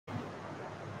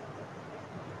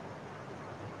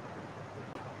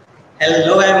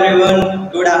Hello everyone,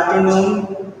 good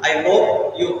afternoon. I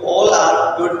hope you all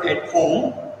are good at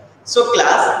home. So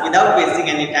class, without wasting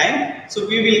any time, so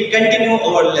we will continue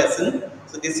our lesson.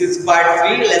 So this is part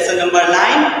 3, lesson number 9.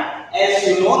 As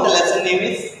you know, the lesson name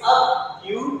is Up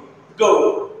You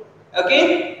Go.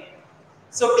 Okay?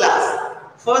 So class,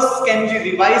 first can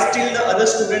we revise till the other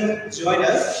student join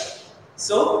us?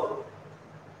 So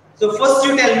first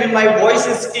you tell me my voice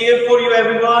is clear for you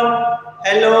everyone.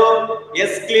 Hello,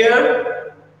 yes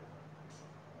clear?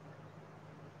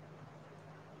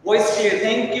 Voice clear,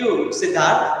 thank you,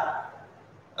 Siddharth.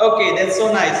 Okay, that's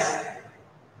so nice.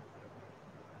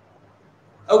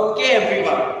 Okay,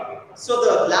 everyone. So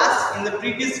in the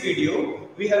previous video,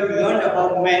 we have learned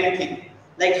about many things,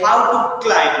 like how to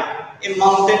climb a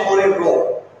mountain or a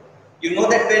rock. You know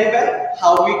that very well.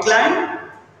 How we climb?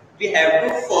 We have to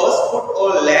first put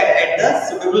our leg at the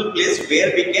suitable place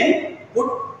where we can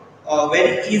put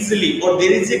very easily, or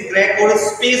there is a crack or a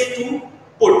space to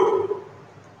put.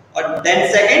 Then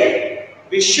second,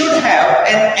 we should have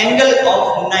an angle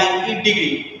of 90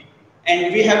 degree,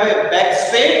 and we have a back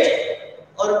straight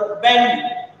or bend.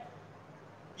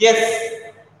 Yes,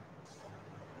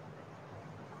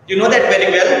 you know that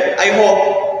very well, I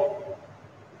hope.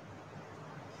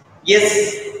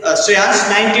 Yes, Shreyansh,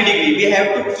 90 degree. We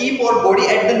have to keep our body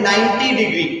at the 90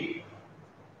 degree.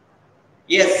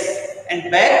 Yes, and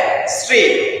back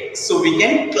straight, so we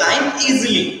can climb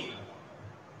easily.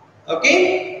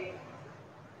 Okay,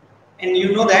 and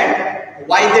you know that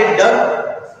why they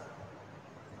dug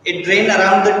a drain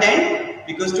around the tent?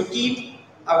 Because to keep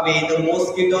away the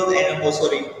mosquitoes and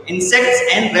insects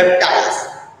and reptiles,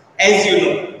 as you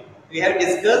know, we have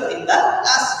discussed in the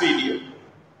last video.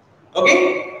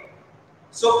 Okay,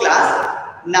 so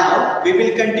class, now we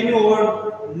will continue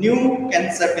our new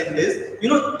concept in this. You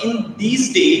know, in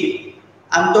these days,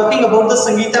 I'm talking about the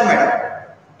Sangeeta madam.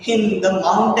 In the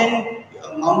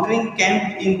mountaineering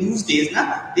camp in those days,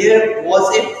 there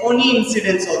was a funny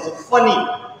incident also. Funny.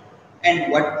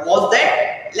 And what was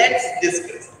that? Let's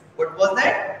discuss. What was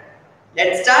that?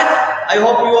 Let's start. I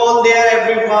hope you all there,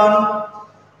 everyone.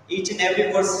 Each and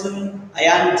every person.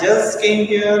 Ayan just came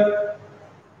here.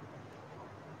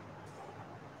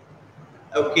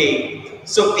 Okay.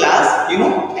 So class, you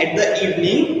know, at the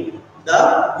evening,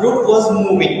 the group was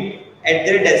moving at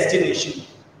their destination.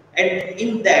 And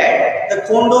in that, the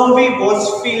Kondombi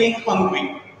was feeling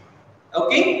hungry.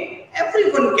 Okay,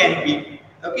 everyone can be.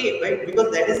 Okay, right?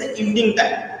 Because that is the evening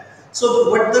time. So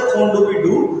what the Kondombi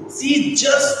do? She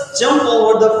just jump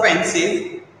over the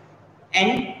fences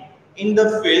and in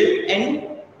the field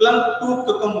and plump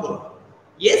two cucumbers.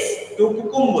 Yes, two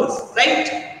cucumbers,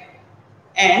 right?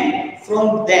 And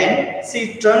from then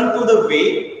she turned to the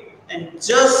way and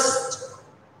just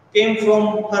came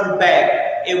from her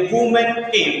bag. A woman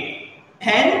came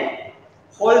and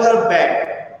hold her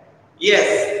bag.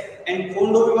 Yes, and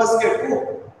Kondobi was scared.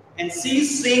 Oh. And she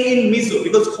is saying in Mizo,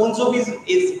 because Kondobi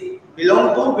is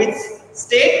belong to which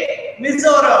state?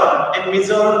 Mizoram. And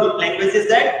Mizoram language is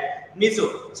that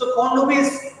Mizo. So Kondobi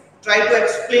is try to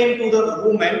explain to the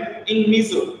woman in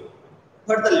Mizo.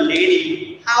 But the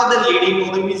lady, how the lady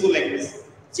know the Mizo language?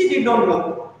 She did not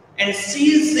know. And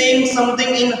she is saying something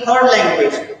in her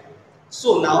language.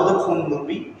 So now the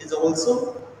Kondobi is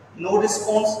also no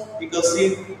response because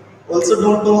she also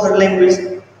don't know her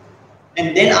language.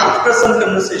 And then after some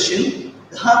conversation,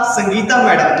 the Sangeeta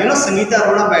madam, you know Sangeeta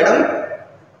Arora madam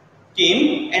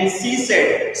came and she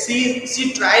said,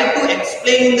 she tried to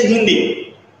explain in the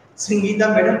Hindi.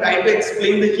 Sangeeta madam tried to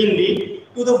explain the Hindi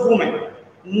to the woman.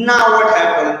 Now what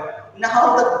happened?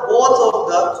 Now the both of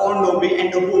the Kondobi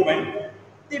and the woman,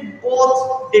 they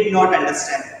both did not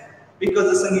understand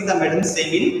because the Sangeeta madam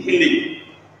saying in Hindi.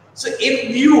 So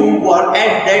if you were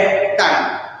at that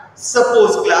time,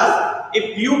 suppose class,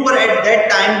 if you were at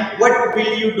that time, what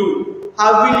will you do?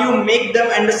 How will you make them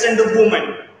understand the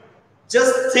woman?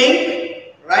 Just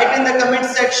think, write in the comment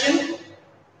section.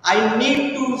 I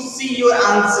need to see your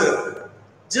answer.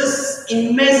 Just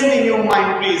imagine in your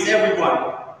mind, please,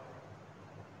 everyone.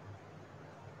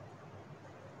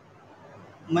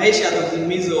 Mahesh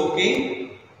Yadav is okay.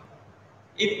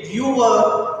 If you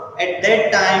were at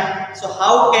that time, so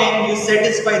how can you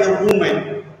satisfy the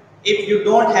woman if you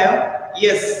don't have?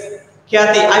 Yes,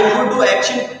 Khyati, I will do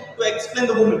action to explain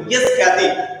the woman. Yes,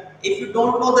 Khyati, if you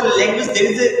don't know the language,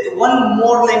 there is one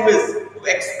more language to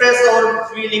express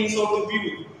our feelings or the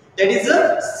view. That is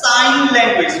a sign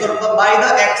language or by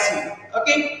the action.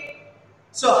 Okay.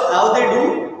 So how they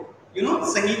do? You know,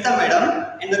 Sangeeta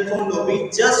madam and the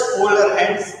Kondobi just hold her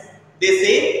hands. They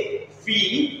say,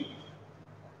 we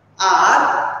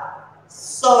are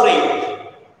sorry.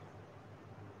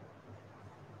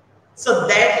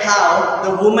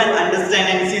 the woman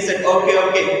understand and she said, okay,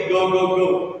 okay, go, go,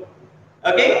 go.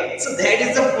 Okay, so that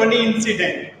is a funny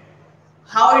incident.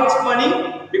 How it's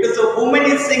funny? Because the woman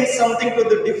is saying something to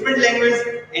the different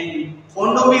language and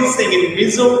Kondomi is saying in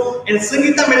Mizo and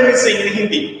Sangeeta madam is saying in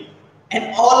Hindi.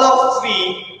 And all of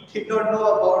three did not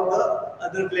know about the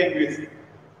other language.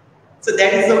 So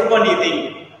that is a funny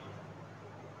thing.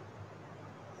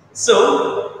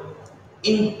 So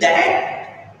in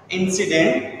that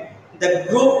incident, the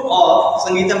group of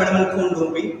Sangeeta madam and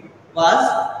Kondomi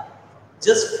was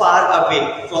just far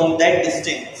away from that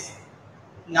distance.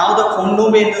 Now the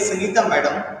Kondomi and the Sangeeta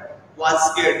madam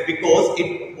was scared because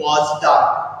it was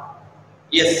dark.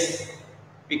 Yes,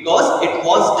 because it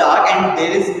was dark and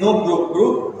there is no group.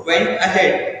 Group went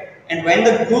ahead, and when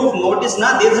the group noticed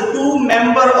now there is a two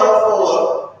member of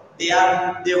our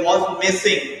they was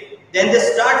missing. Then they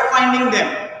start finding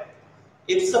them.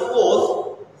 If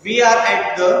suppose we are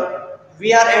at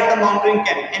the mountain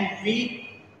camp and we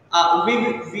are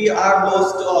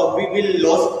lost or we will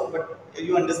lost, but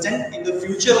you understand, in the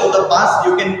future or the past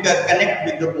you can connect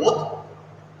with the both.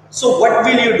 So what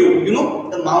will you do? You know,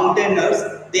 the mountaineers,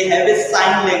 they have a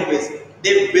sign language.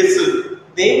 They whistle,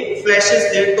 they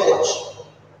flashes their torch.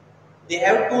 They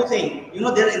have two things. You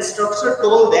know, their instructor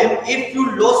told them, if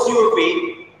you lost your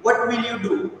way, what will you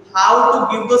do? How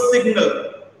to give the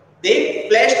signal? They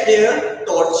flash their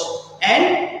torch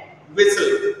and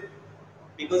whistle.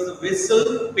 Because the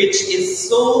whistle pitch is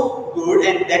so good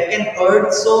and that can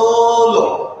hurt so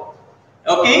long.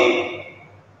 Okay?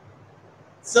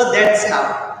 So that's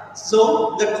how.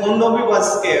 So the Kondomi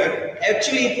was scared.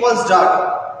 Actually it was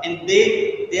dark and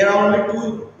there are only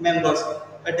two members.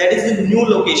 But that is a new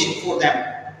location for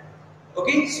them.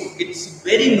 Okay? So it's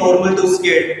very normal to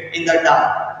scare in the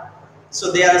dark.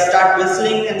 So they are start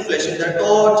whistling and flashing the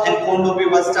torch, and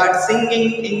Kondomi was start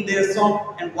singing in their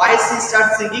song. And why she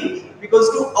start singing? Because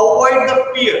to avoid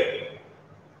the fear.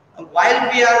 While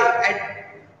we are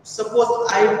at, suppose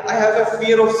I have a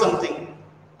fear of something,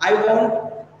 I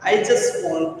just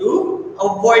want to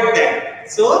avoid that.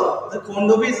 So the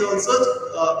Kondomi is also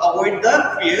avoid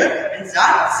the fear and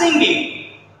start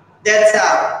singing. That's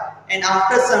how. And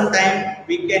after some time,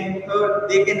 they can hear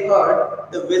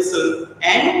the whistle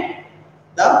and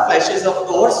the flashes of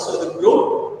torch. So the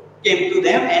group came to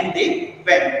them and they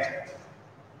went.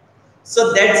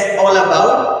 So that's all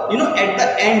about, you know, at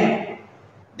the end,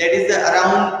 that is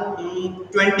around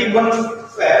 21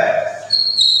 Feb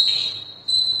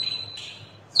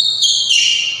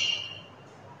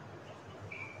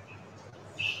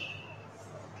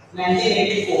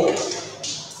 1984.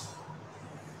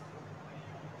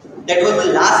 That was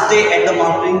the last day at the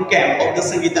mountain camp of the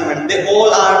Sangeeta madam. They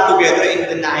all are together in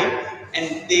the night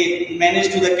and they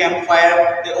manage to the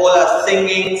campfire. They all are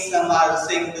singing, some are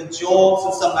saying the jokes,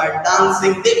 and some are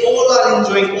dancing. They all are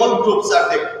enjoying, all groups are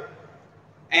there.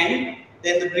 And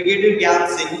then the Brigadier Gyan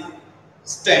Singh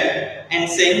stand and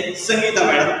saying Sangeeta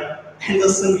madam. And the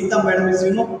Sangeeta madam is,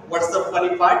 you know, what's the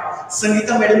funny part?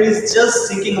 Sangeeta madam is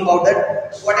just thinking about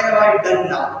that, what have I done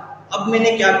now? Ab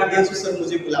maine kya kar diya, so sir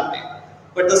mujhe bula rahe.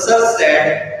 But the sir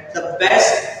said the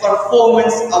best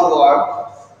performance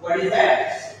award, what is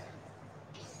that?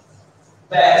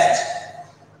 Best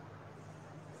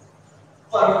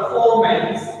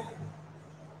performance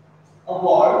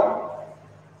award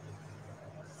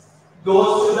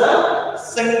goes to the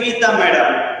Sangeeta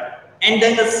madam. And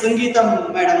then the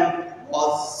Sangeeta madam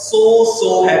was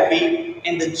so happy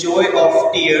and the joy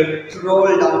of tear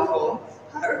rolled down from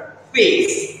her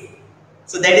face.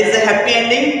 So that is the happy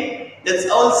ending. That's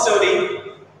all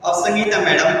story of Sangeeta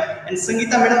madam. And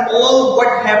Sangeeta madam, all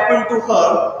what happened to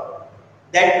her,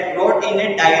 that wrote in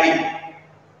a diary.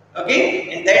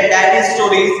 Okay, and that diary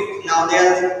stories, now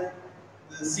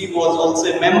she was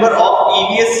also a member of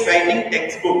EVS writing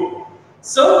textbook.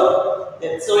 So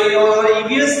that's story of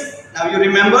EVS. Now you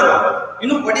remember, you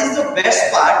know what is the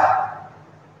best part?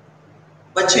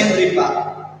 Bachendri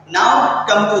part. Now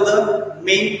come to the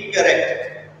main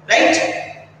character,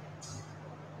 right?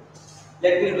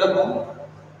 Let me rub on.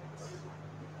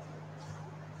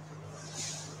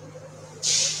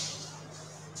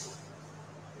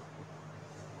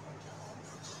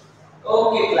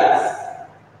 Okay, class.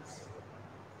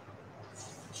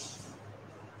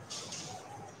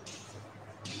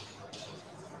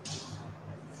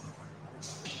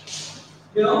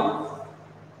 You know,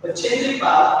 Bachendri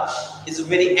is a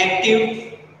very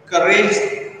active, courageous,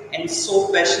 and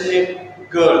so passionate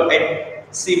girl. And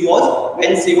she was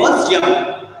when she was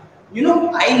young. You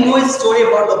know, I know a story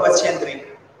about the Bachendri.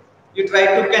 You try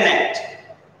to connect.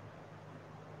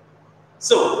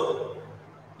 So,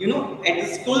 you know, at the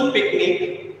school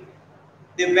picnic,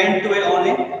 they went to on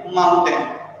a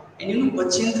mountain. And you know,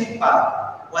 Bachendri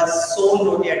Park was so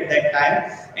naughty at that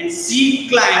time, and she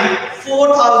climbed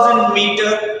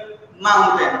 4,000-meter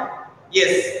mountain.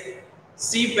 Yes,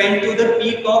 she went to the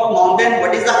peak of mountain.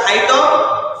 What is the height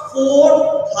of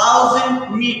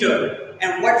 4,000 meter?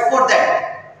 And what for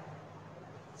that?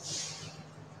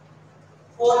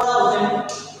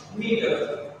 4,000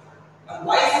 meters. And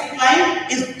why she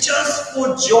climbed is just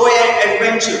for joy and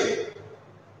adventure.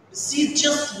 She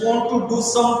just want to do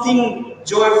something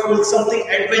joyful, something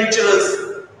adventurous.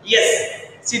 Yes,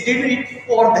 she did it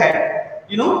for that.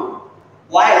 You know,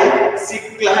 while she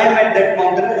climbed at that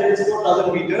mountain, that is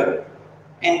 4,000 meter,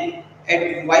 and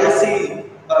while she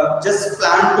just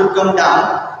planned to come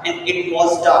down, and it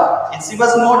was dark, and she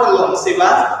was not alone. She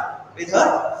was with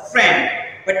her friend,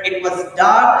 but it was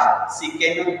dark. She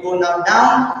cannot go now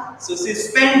down, so she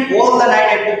spent all the night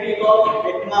at the peak of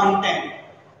that mountain.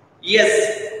 Yes,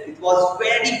 it was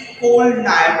very cold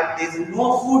night. There is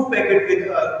no food packet with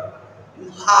her.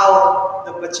 How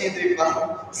the Bachendri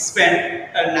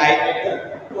spent her night at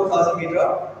the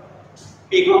 4,000-meter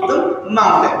peak of the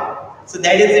mountain. So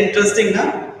that is interesting,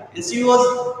 now. And she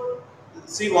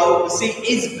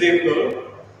is brave girl.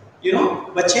 You know,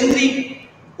 Bachendri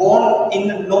born in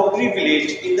the Nokri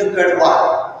village in the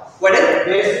Garhwal. What is it?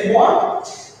 Where is she born?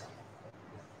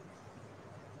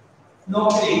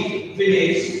 Nokri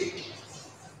village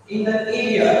in the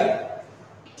area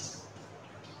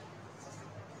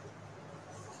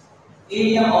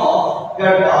of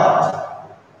Garhwal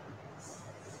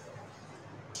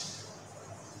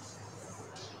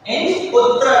in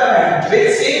Uttarakhand.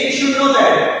 Which state you should know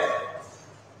that?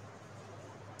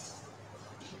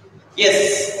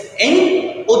 Yes,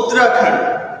 in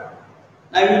Uttarakhand.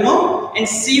 Now you know, and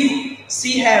she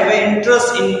have an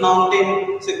interest in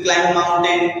mountain, she climb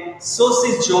mountain. So she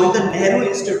joined the Nehru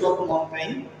Institute of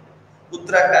Mountaineering,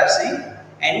 Uttarakhand,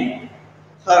 and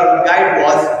her guide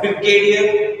was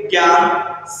Brigadier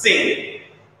Gyan Singh.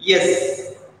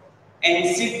 Yes, and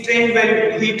he trained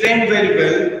very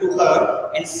well to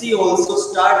her, and she also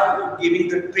started giving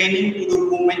the training to the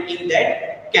women in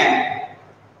that camp.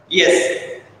 Yes,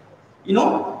 you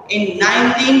know, in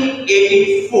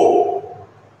 1984,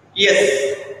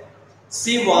 yes,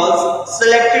 she was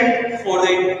selected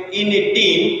in a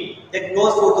team that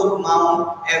goes for the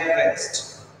Mount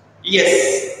Everest.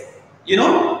 Yes, you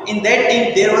know, in that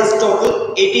team there was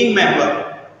total 18 members.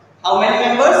 How many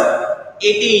members?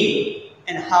 18.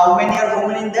 And how many are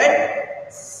women in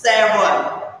that?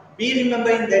 7. Be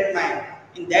remember in that mind.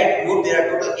 In that group there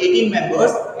are total 18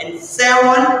 members and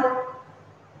 7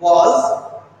 was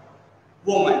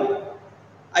woman.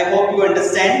 I hope you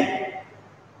understand.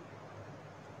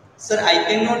 Sir, I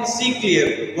cannot see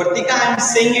clear. Vartika, I am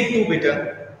saying it too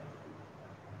better.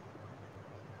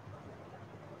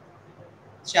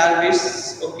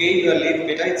 Charvish, okay, you are late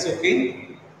beta, it's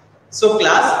okay. So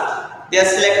class, they are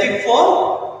selected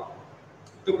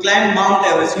to climb Mount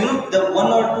Everest. You know, the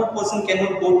 1 or 2 person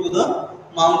cannot go to the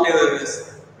Mount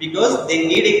Everest because they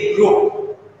need a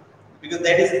group. Because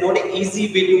that is not an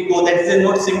easy way to go. That is a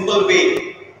not simple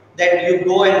way that you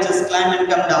go and just climb and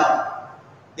come down.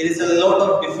 There is a lot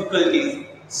of difficulties.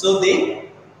 So they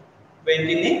went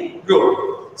in a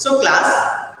group. So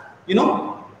class, you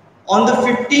know, on the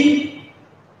 15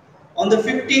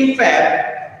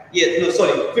 Feb, yes, no,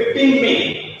 sorry, 15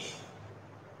 May,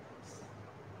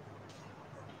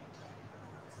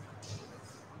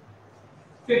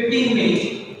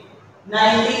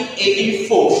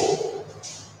 1984.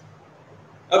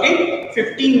 Okay,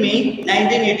 15 May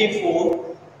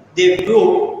 1984, the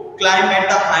group climbed at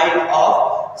the height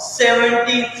of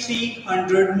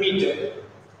 7,300 meters.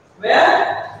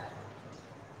 Where?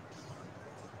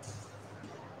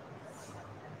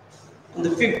 On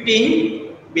the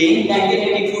 15 May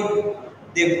 1984,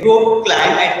 the group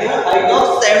climbed at the height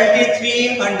of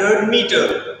 7,300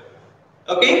 meters.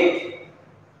 Okay.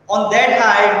 On that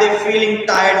height, they feeling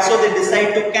tired, so they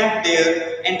decide to camp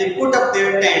there, and they put up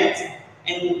their tents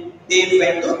and they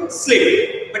went to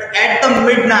sleep. But at the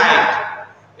midnight,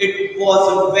 it was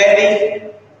a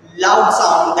very loud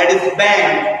sound, that is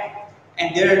bang,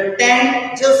 and their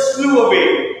tent just flew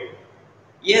away.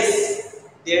 Yes,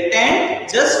 their tent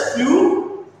just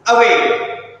flew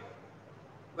away.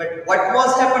 But what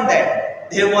was happened there?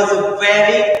 There was a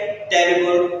very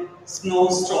terrible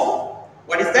snowstorm.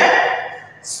 What is that?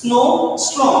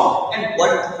 Snowstorm. And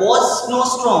what was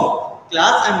snowstorm?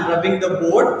 Class, I am rubbing the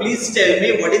board. Please tell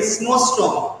me what is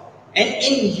snowstorm. And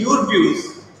in your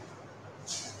views,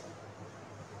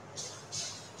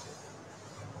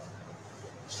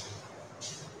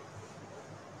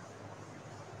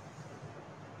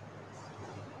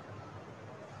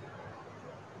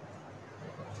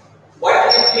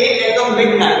 the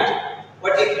midnight.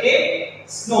 What it hit?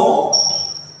 Snow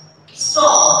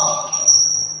storm.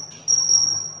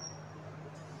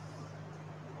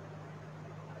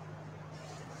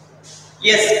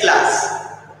 Yes,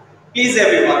 class. Please,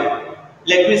 everyone,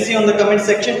 let me see on the comment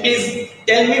section. Please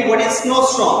tell me what is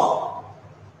snowstorm.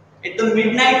 At the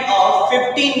midnight of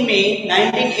 15 May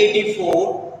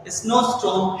 1984, a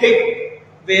snowstorm hit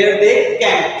where they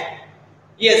camped.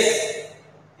 Yes.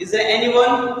 Is there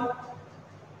anyone?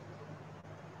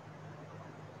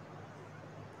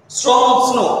 Storm of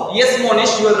snow. Yes,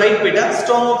 Monish, you are right, beta.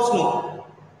 Storm of snow.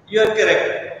 You are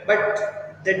correct. But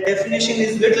the definition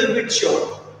is little bit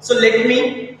short. So let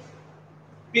me,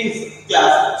 please,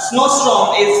 class.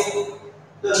 Snowstorm is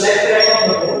the left right on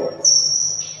the board.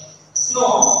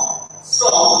 Snow,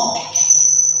 storm.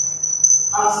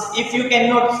 If you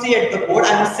cannot see at the board,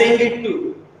 I am saying it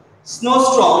too.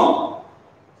 Snowstorm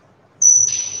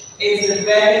is a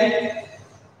very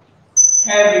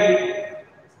heavy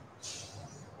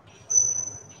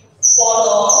fall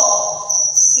of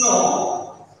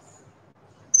snow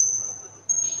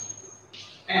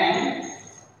and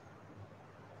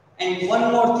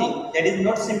one more thing that is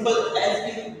not simple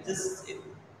as it just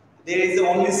there is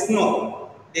only snow.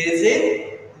 There is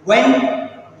a wind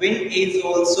is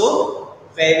also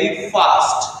very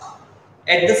fast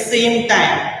at the same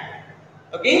time.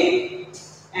 Okay,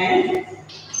 and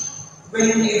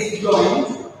wind is blowing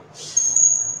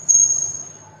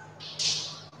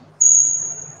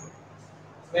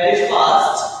very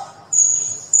fast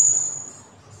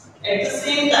at the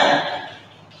same time.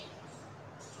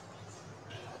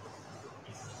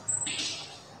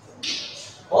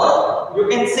 Or you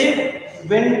can say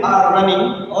wind are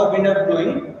running or wind are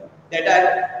blowing that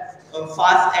are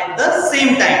fast at the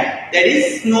same time. That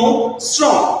is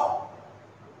snowstorm.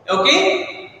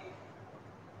 Okay?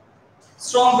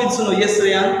 Storm with snow. Yes,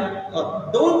 Rayan.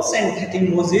 Don't send that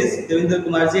emojis, Devinder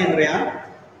Kumarji and Rayan.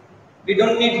 We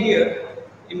don't need here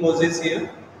emojis here.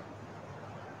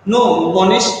 No,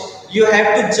 Monish, you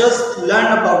have to just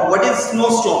learn about what is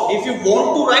snowstorm. If you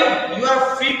want to write, you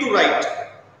are free to write.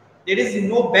 There is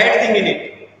no bad thing in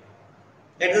it.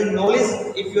 That is knowledge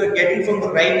if you are getting from the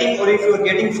writing or if you are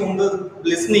getting from the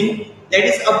listening, that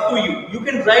is up to you. You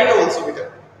can write also with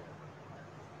it.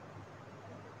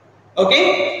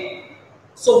 Okay?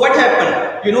 So what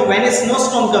happened? You know, when a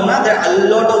snowstorm comes, there are a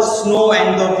lot of snow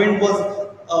and the wind was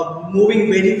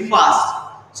moving very fast.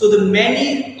 So the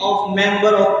many of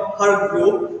member of her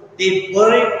group, they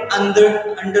buried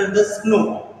under the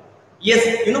snow. Yes,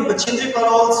 you know, Bachendri Kaur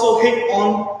also hit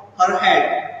on her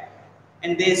head,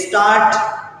 and they start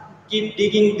keep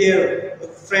digging their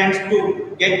friends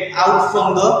to get out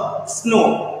from the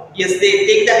snow. Yes, they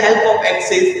take the help of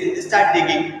axes and they start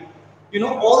digging. You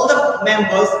know, all the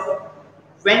members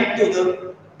went to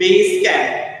the base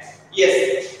camp.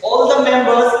 Yes, all the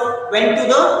members went to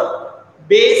the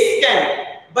base camp.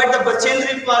 But the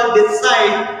Bachendri Pal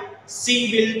decided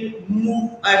she will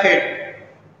move ahead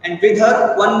and with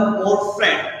her one more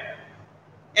friend.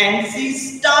 And she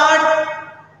start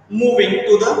moving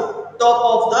to the top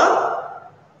of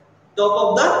the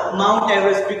Mount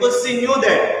Everest because she knew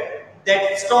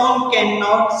that storm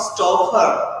cannot stop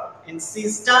her. And she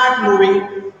start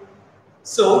moving.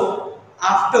 So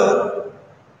after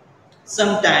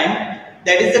some time,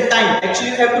 that is the time. Actually,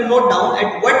 you have to note down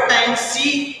at what time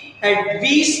she had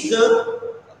reached the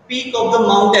peak of the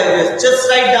Mount Everest. Just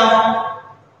write down.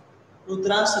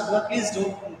 Rudra, Sabha, please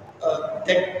don't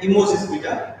that emojis be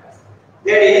done.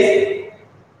 That is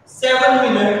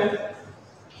 7 minutes.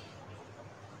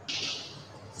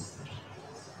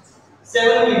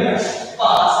 7 minutes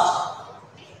past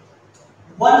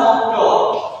 1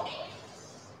 o'clock.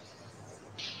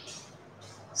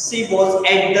 She was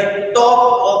at the top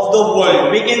of the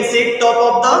world. We can say top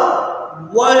of the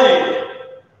world.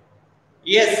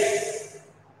 Yes,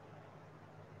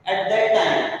 at that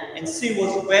time, and she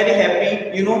was very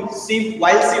happy. You know,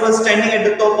 while she was standing at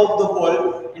the top of the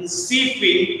world, and she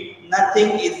feel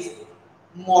nothing is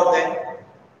more than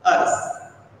us.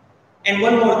 And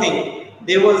one more thing,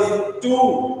 there was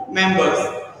 2 members.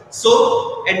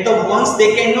 So at the once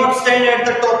they cannot stand at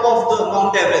the top of the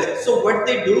Mount Everest. So what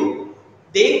they do,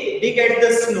 they dig at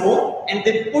the snow and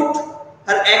they put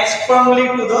her axe firmly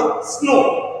to the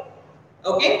snow.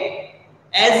 Okay.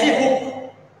 As a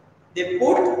hook, they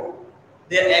put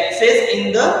their axes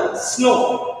in the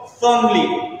snow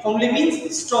firmly. Firmly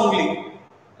means strongly.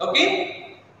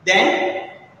 Okay. Then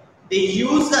they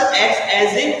use the axe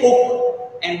as a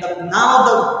hook, and now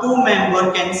the 2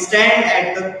 members can stand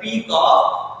at the peak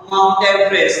of Mount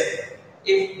Everest.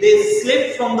 If they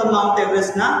slip from the Mount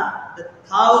Everest now, the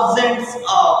thousands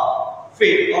of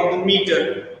feet or the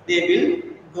meter, they will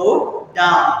go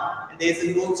down. There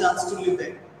is no chance to live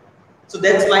there. So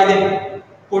that's why they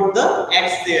put the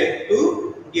X there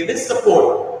to give it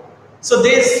support. So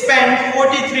they spent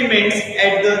 43 minutes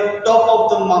at the top of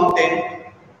the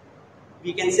mountain.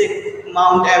 We can say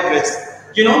Mount Everest.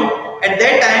 You know, at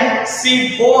that time,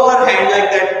 she bore her hand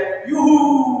like that,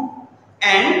 yoo-hoo,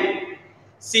 and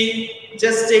she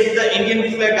just take the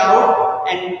Indian flag out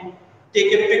and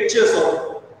take a pictures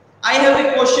of. I have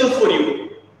a question for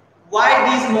you. Why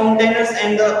these mountaineers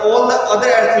and all the other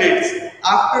athletes,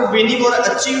 after winning or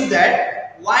achieve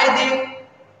that, why they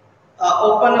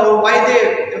open or why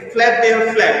they flap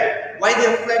their flag? Why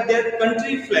they flap their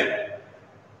country flag?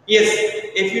 Yes,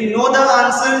 if you know the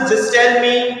answer, just tell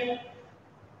me.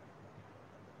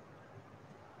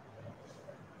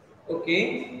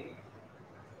 Okay.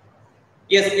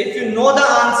 Yes, if you know the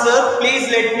answer, please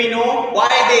let me know why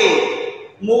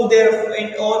they move their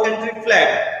in our country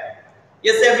flag.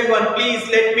 Yes, everyone, please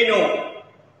let me know.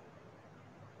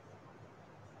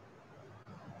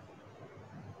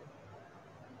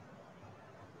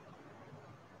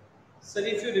 Sir,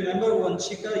 if you remember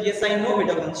Vanshika, yes, I know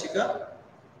beta Vanshika.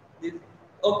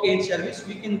 Okay, Sharvish,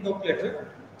 we can talk later.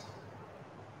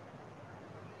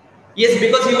 Yes,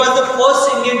 because he was the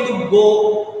first Indian to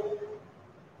go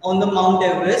on the Mount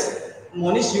Everest.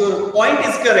 Monish, your point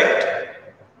is correct.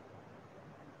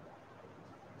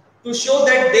 To show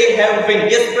that they have win.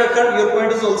 Yes, Prakhar, your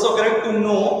point is also correct to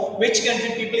know which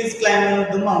country people is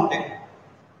climbing the mountain.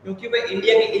 क्योंकि भाई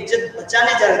India की इज्जत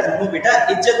बचाने जा रहे थे वो बेटा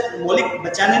इज्जत मौलिक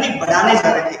बचाने नहीं बढ़ाने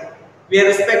जा रहे थे we are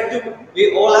respectful,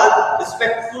 we all are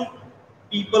respectful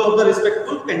people of the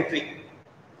respectful country.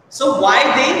 So why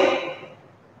they,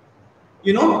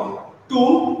 you know,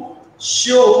 to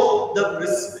show the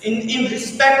in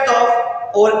respect of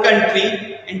our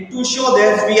country and to show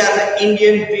that we are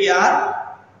Indian, we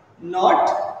are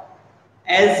not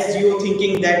as you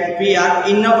thinking that we are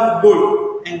enough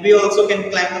good and we also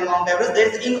can climb the Mount Everest.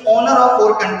 That's in honor of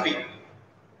our country.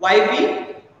 Why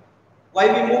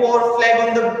we move our flag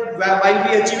on the while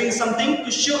we achieving something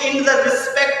to show in the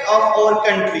respect of our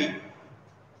country.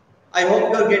 I hope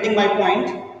you are getting my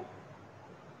point.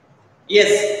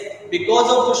 Yes,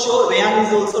 because of to show, Rayan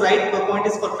is also right. The point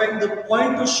is perfect. The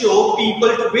point to show people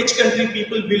to which country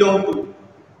people belong to.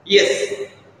 Yes.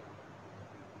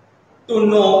 To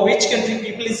know which country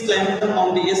people is climbing the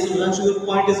mountain. Yes, your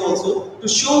point is also to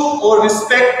show our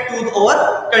respect to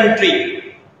our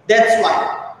country. That's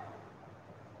why.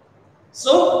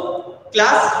 So,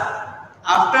 class,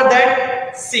 after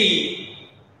that, see,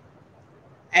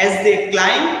 as they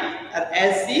climb or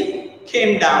as they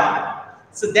came down.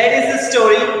 So that is the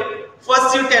story.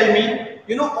 First, you tell me,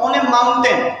 you know, on a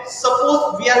mountain.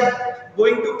 Suppose we are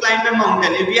going to climb a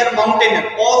mountain. If we are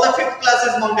mountaineer, all the fifth class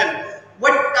is mountain.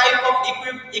 What type of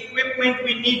equipment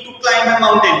we need to climb a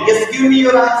mountain? Yes, give me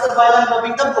your answer while I am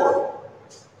rubbing the board.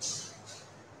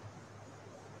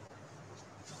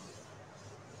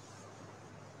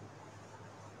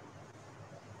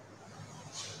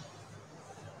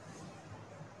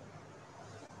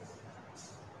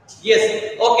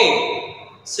 Yes, okay.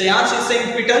 Sayansh is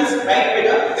saying pittance, right?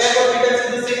 Pittance. Where was pittance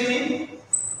is the same thing?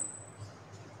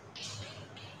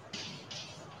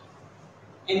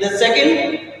 In the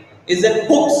second is the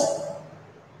hooks.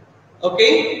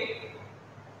 Okay.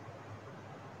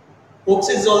 Hooks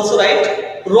is also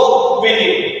right. Rope we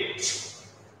need.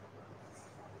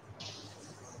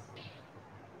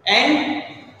 And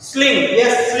sling.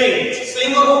 Yes, sling.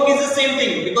 Sling or hook is the same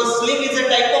thing because sling is a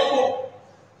type of hook.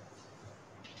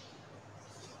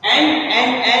 And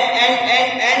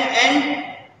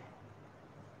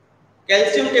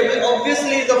calcium table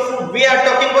obviously the food we are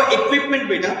talking about equipment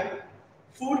beta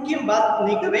food की हम बात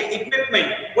नहीं कर रहे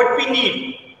equipment what we need.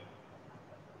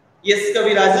 Yes,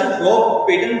 Kavirajan, rope,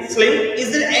 pattern, sling.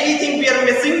 Is there anything we are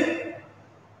missing?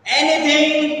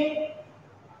 Anything?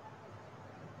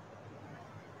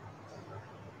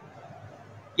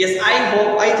 Yes,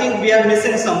 I think we are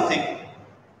missing something.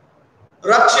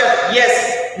 Rakshak,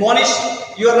 yes, Monish,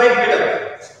 you are right, beta.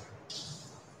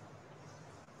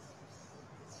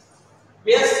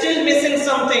 We are still missing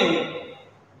something.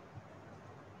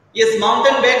 Yes,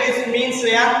 mountain bag means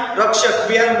Rakshak.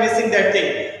 We are missing that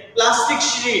thing. Plastic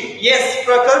sheet. Yes,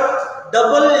 Prakhar.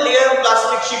 Double layer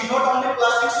plastic sheet. Not only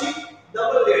plastic sheet,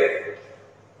 double layer.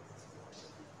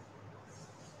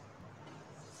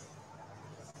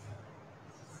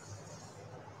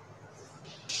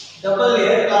 Double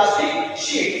layer plastic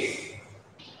sheets.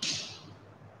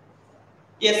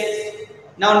 Yes.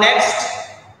 Now next.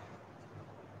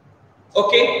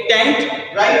 Okay,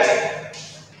 tent, right?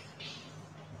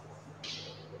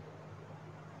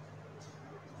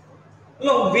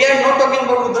 No, we are not talking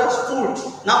about Rudra's food.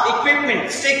 Now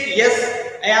equipment, stick, yes,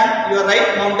 and you are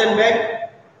right, mountain bag,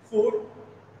 food.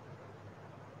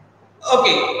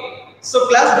 Okay, so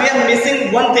class, we are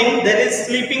missing one thing, that is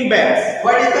sleeping bags.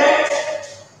 What is that?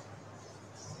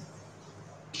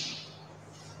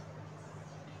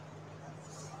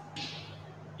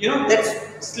 You know, that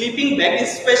sleeping bag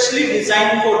is specially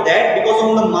designed for that, because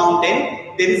on the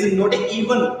mountain there is not an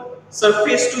even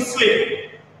surface to sleep.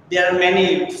 There are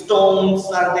many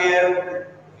stones are there,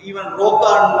 even rock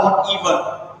are not even.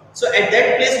 So at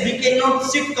that place we cannot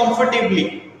sit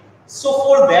comfortably. So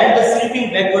for that the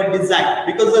sleeping bag was designed,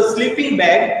 because the sleeping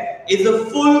bag is a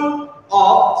full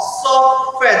of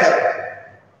soft feather.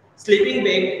 Sleeping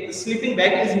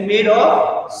bag is made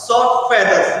of soft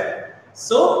feathers.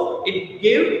 So it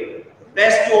gives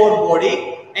rest to our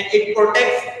body and it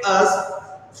protects us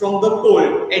from the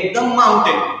cold at the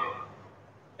mountain.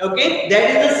 Okay, that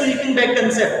is the sleeping bag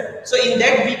concept. So in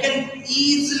that we can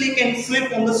easily can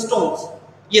sleep on the stones.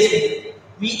 Yes,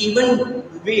 we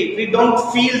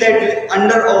don't feel that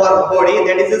under our body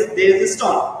that is there is a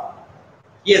stone.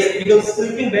 Yes, because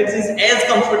sleeping bags is as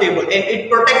comfortable and it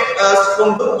protects us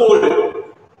from the cold.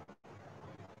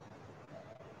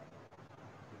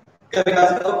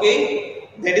 Okay,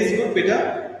 that is good,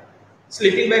 Peter.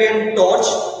 Sleeping bag and torch.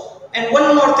 And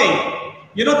one more thing,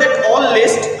 you know that all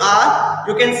lists are,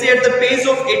 you can see at the page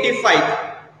of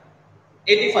 85.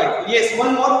 85. Yes,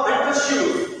 one more, hunter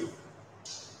shoes.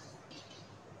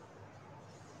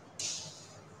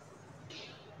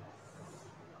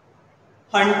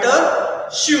 Hunter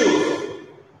shoes.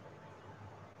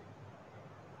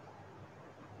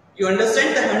 You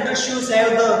understand, the hunter shoes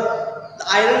have the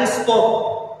iron spoke.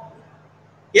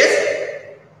 Yes?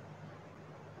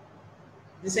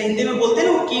 जैसे हिंदी में बोलते हैं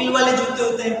ना वो कील वाले जूते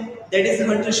होते हैं, that is the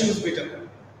hunter shoes, बेटा.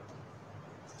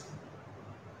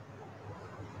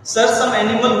 Sir, some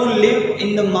animal who live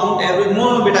in the Mount Everest.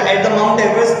 No, no, beta. At the Mount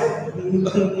Everest,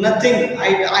 nothing.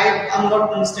 I am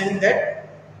not understanding that.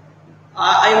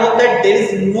 I hope that there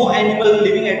is no animal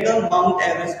living at the Mount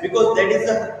Everest, because that is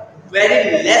a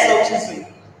very less oxygen.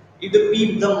 If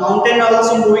the mountain are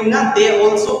also moving, na, they are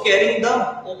also carrying the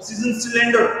oxygen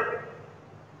cylinder.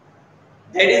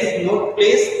 That is not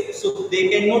place, so they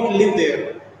cannot live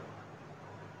there.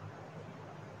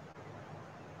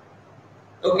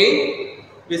 Okay.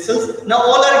 Whistles. Now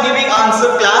all are giving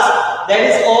answer, class. That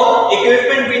is all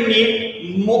equipment we need.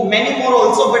 Many more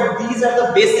also, but these are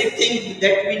the basic things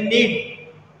that we need.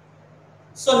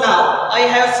 So now I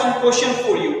have some question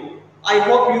for you. I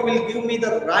hope you will give me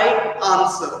the right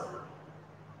answer.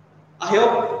 I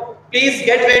hope. Please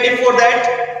get ready for that.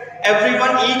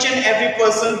 Everyone, each and every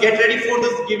person, get ready for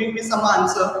this, giving me some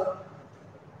answer.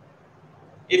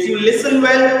 If you listen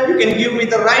well, you can give me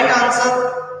the right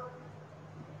answer.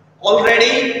 All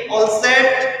ready? All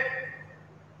set?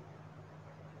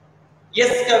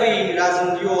 Yes, Kavi,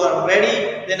 Rajan, you are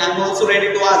ready. Then I'm also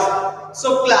ready to ask.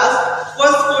 So class,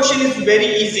 first question is very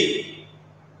easy.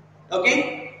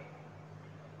 Okay?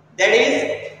 That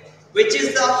is, which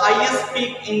is the highest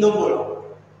peak in the world?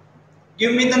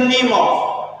 Give me the name of.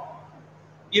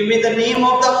 Give me the name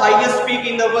of the highest peak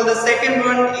in the world. The second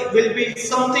one will be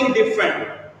something different.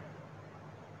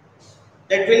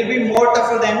 That will be more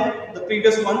tougher than the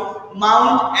previous one.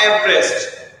 Mount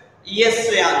Everest. Yes,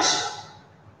 Swayansh.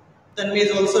 Tanvi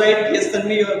is also right. Yes,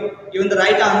 Tanvi, you have given the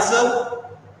right answer.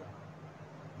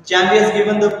 Janvi has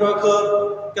given the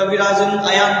Prakhar, Kavirajan,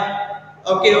 Ayan.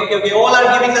 Okay. All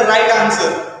are giving the right answer.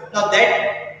 Now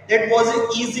that was an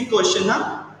easy question,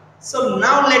 huh? So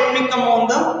now let me come on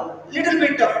the little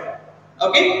bit tough.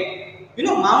 Okay? You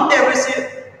know, Mount Everest is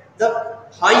the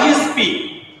highest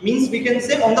peak. Means we can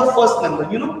say on the first number,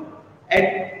 you know,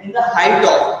 in the height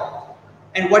of.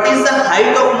 And what is the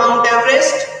height of Mount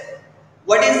Everest?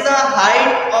 What is the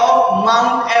height of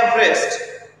Mount Everest?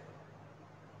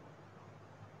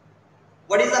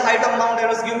 What is the height of Mount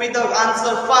Everest? Give me the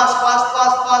answer fast.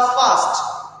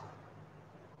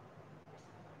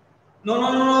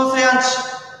 No, Sayansh.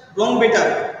 Wrong, beta.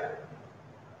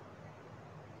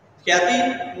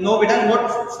 Khyati? No, beta,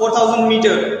 not 4,000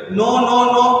 meter. No.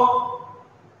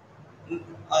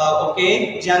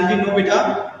 Okay, Janvi, no,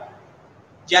 beta.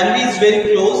 Janvi is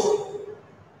very close.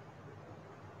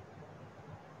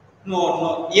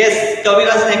 No. Yes,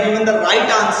 Kaviraj has given the right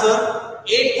answer.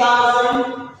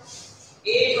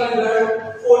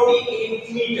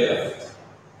 8,848 meters.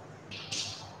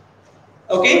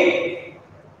 Okay,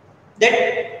 that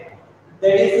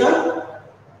is the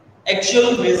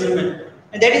actual measurement,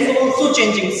 and that is also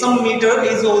changing. Some meter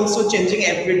is also changing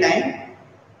every time.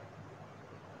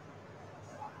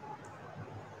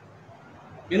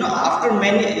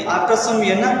 after some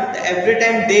year, every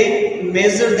time they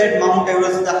measure that Mount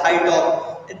Everest, the height of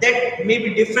that may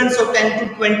be difference of 10 to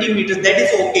 20 meters. That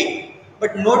is okay,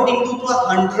 but not into to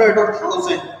 100 or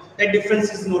 1,000. That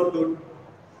difference is not good.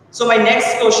 So my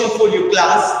next question for you,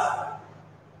 class.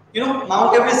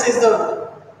 Mount Everest is the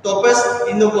topest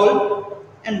in the world,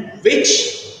 and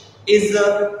which is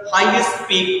the highest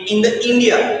peak in the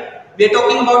India? We are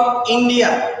talking about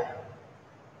India.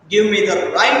 Give me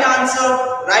the right answer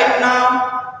right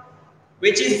now.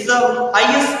 Which is the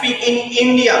highest peak in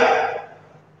India?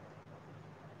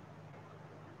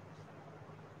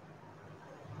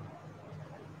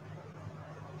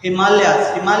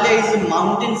 Himalayas. Himalaya is a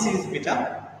mountain series,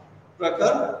 beta.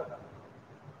 Prakar.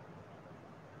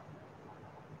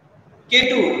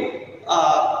 K2.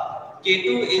 K2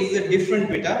 is a different,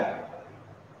 beta.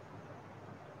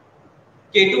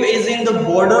 K2 is in the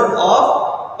border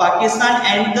of Pakistan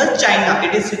and the China.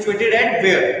 It is situated at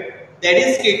where? That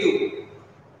is K2.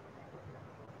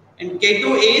 And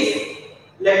K2 is,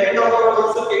 let me talk about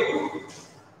also K2.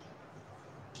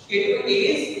 K2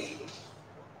 is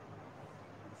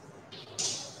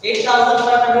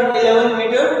 8,511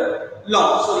 meter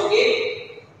long.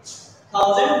 Sorry,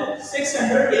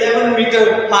 8,611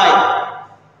 meter high.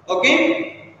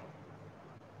 Okay.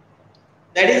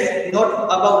 That is not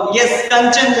about, yes,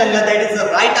 Kanchenjunga, that is the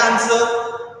right answer.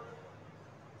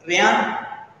 Ryan,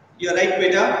 you're right,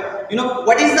 beta.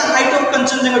 What is the height of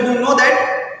Kanchenjunga? Do you know that?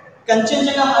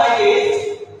 Kanchenjunga height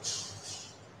is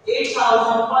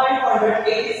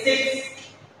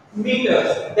 8,586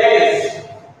 meters. That is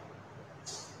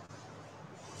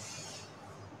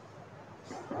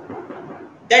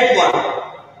that one.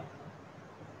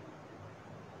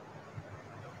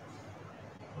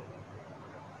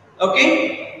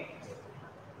 Okay.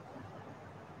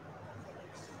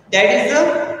 That is the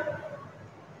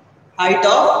height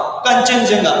of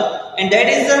Kanchenjunga, and that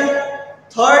is the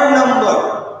third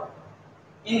number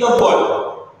in the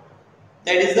world.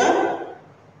 That is the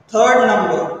third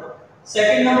number.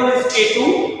 Second number is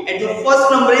K2, and the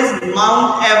first number is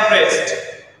Mount Everest.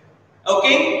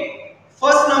 Okay.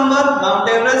 First number Mount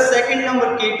Everest, second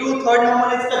number K2, third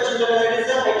number is Kanchenjunga. That is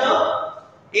the height of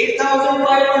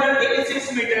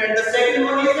 8,586 meter, and the second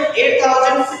one is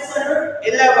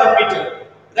 8,611 meter.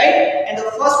 Right? And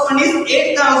the first one is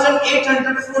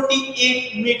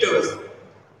 8,848 meters.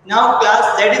 Now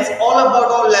class, that is all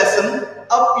about our lesson.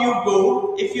 Up you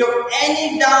go. If you have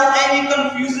any doubt, any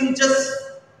confusion, just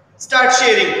start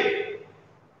sharing.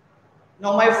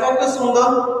 Now my focus on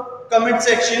the comment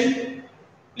section.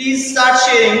 Please start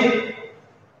sharing.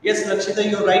 Yes, Lakshita,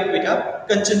 you're right, beta.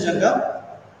 Kanchenjunga.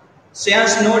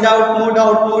 Science, no doubt, no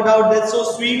doubt, no doubt. That's so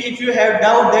sweet. If you have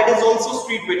doubt, that is also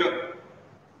sweet, beta.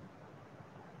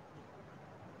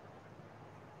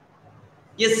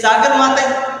 Yes, Sagar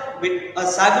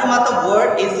Mata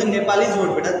word is the Nepalese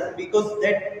word, because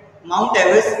that Mount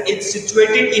Everest is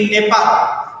situated in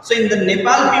Nepal. So in the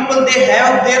Nepal people, they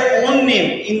have their own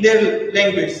name in their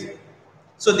language.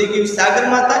 So they give Sagar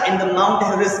Mata, and the Mount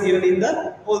Everest given in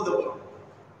the whole the world.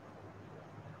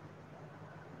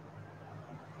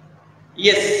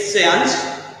 Yes, Seansh.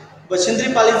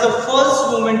 Bachchandri Pal is the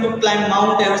first woman to climb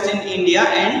Mount Everest in India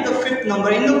and the 5th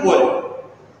number in the world.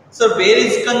 So where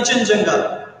is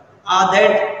Kanchenjunga?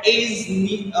 That is in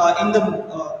the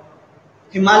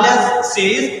Himalayas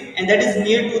series, and that is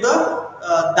near to the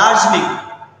Darjeeling.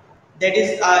 That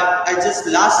is, I just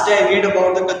last day I read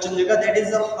about the Kanchenjunga. That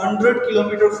is 100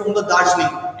 kilometers from the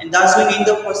Darjeeling, and Darjeeling in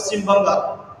the Paschim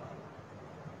Bengal.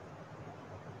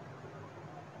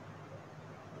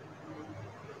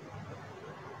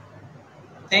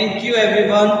 Thank you,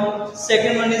 everyone.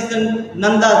 Second one is the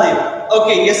Nanda Dev.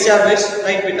 Okay, yes, Jarvis,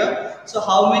 right, beta. So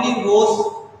how many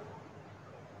rows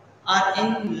are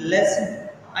in lesson?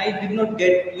 I did not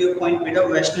get your point, beta.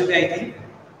 Vaishnavi, I think.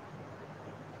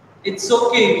 It's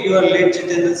okay if you are late,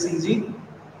 Jitendra Singh ji.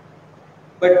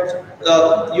 But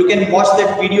you can watch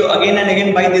that video again and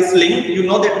again by this link. You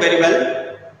know that very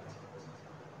well.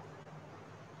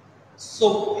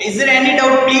 So, is there any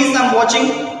doubt? Please, I'm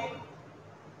watching.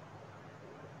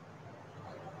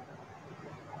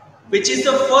 Which is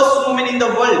the first woman in the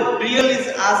world? Priyal is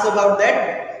asked about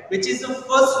that. Which is the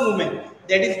first woman?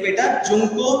 That is beta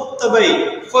Junko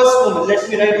Tabai. First woman. Let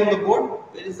me write on the board.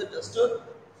 Where is the duster?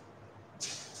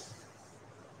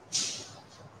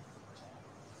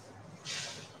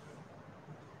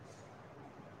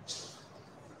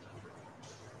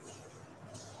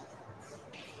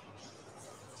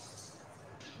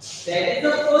 That is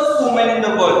the first woman in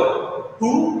the world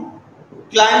who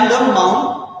climbed the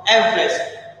Mount Everest.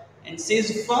 And she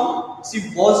was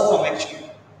from actually.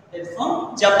 That's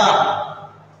from Japan.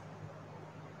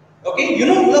 Okay, you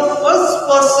know the first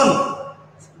person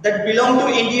that belonged to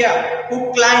India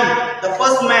who climbed, the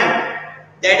first man,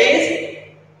 that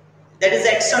is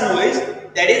extra noise,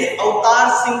 that is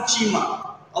Avatar Singh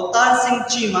Chima. Avatar Singh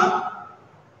Chima,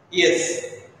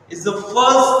 yes, is the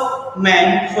first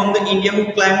man from the India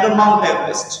who climbed the Mount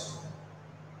Everest.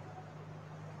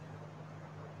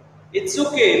 It's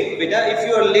okay, beta. If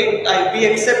you are late, we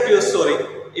accept your sorry.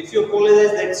 If you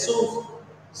apologize, that's so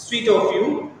sweet of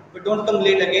you. But don't come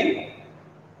late again.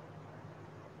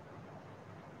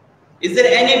 Is there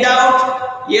any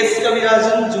doubt? Yes,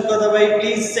 Kavirajan, Jukadabai,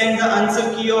 please send the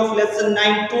answer key of lesson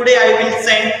 9. Today I will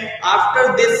send,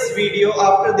 after this video,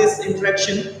 after this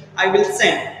interaction, I will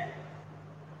send.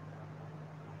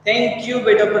 Thank you,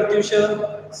 beta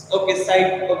Pratyusha. Okay,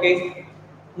 side, okay.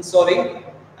 I'm sorry,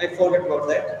 I forgot about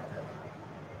that.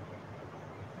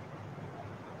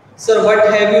 Sir, what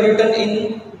have you written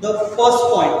in the first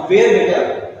point? Where,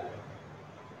 beta?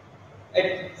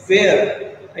 At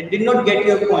where? I did not get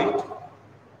your point.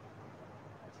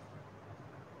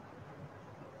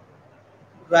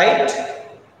 Right?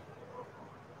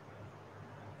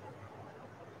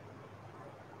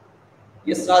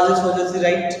 Yes, Rajesh was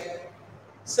right.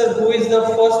 Sir, who is the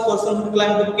first person who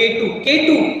climbed to K2?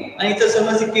 K2. Anita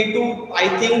Sharmaji, K2. I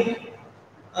think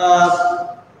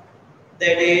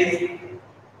that is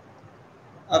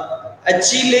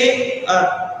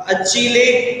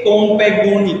Achille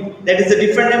Compagoni. That is a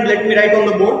different name. Let me write on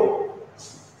the board.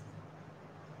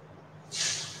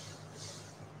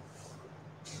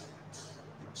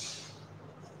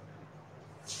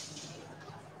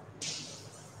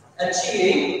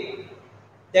 Achille,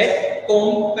 that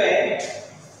Compagoni.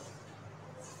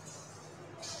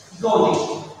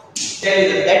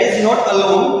 That is not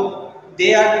alone.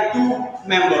 They are two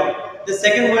members. The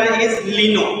second one is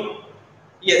Lino.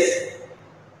 Yes.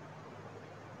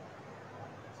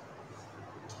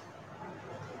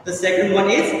 The second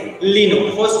one is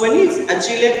Lino. First one is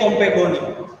Achille Compagoni.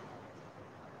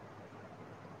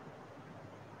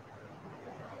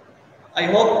 I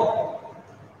hope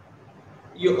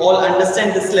you all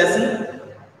understand this lesson.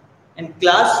 And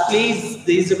class, please,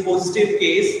 there is a positive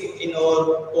case in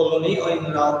our colony or in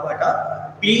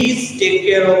Rawapata. Please take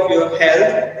care of your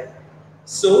health.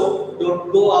 So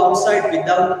don't go outside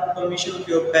without permission of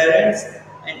your parents.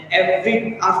 And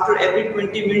after every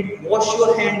 20 minutes, wash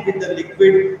your hand with the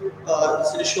liquid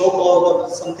soap or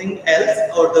something else,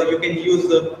 or you can use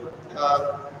the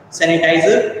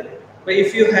sanitizer. But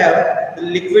if you have the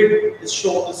liquid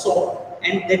soap,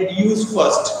 and then use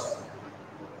first.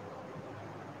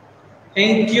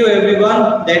 Thank you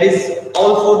everyone. That is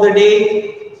all for the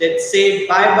day. Let's say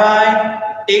bye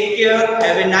bye. Take care.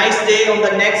 Have a nice day. On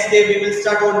the next day we will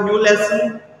start our new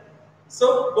lesson.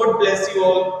 So God bless you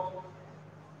all.